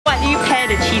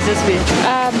the cheeses with?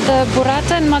 The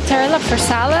burrata and mozzarella for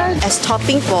salad. As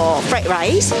topping for fried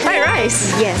rice. Fried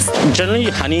rice? Yes.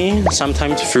 Generally honey,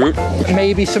 sometimes fruit.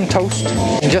 Maybe some toast,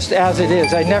 just as it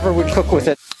is. I never would cook with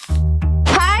it.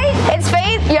 Hi, it's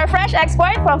Faith, your fresh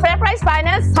export from FairPrice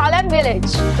Finest, Holland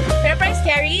Village. FairPrice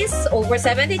carries over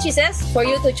 70 cheeses for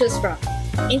you to choose from.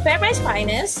 In FairPrice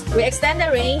Finest, we extend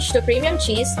the range to premium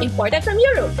cheese imported from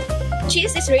Europe.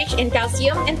 Cheese is rich in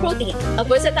calcium and protein, a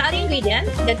versatile ingredient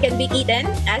that can be eaten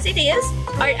as it is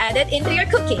or added into your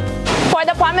cooking. For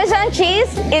the Parmesan cheese,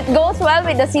 it goes well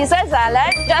with the Caesar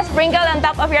salad. Just sprinkle on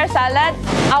top of your salad.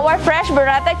 Our fresh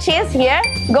burrata cheese here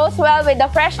goes well with the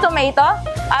fresh tomato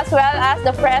as well as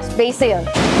the fresh basil.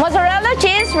 Mozzarella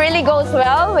cheese really goes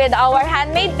well with our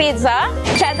handmade pizza.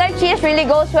 Cheddar cheese really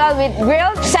goes well with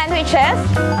grilled sandwiches.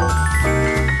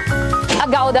 A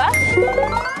Gouda.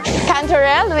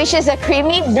 Cantarelle, which is a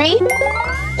creamy brie.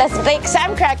 Let's take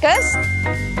some crackers.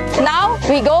 Now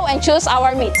we go and choose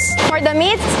our meats. For the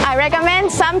meats, I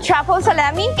recommend some truffle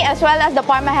salami as well as the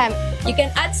Parma ham. You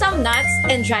can add some nuts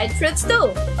and dried fruits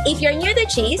too. If you're new to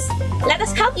cheese, let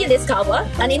us help you discover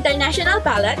an international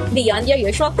palate beyond your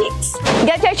usual picks.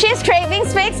 Get your cheese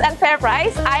cravings fixed at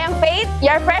FairPrice. I am Faith,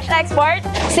 your fresh export.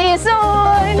 See you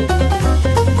soon!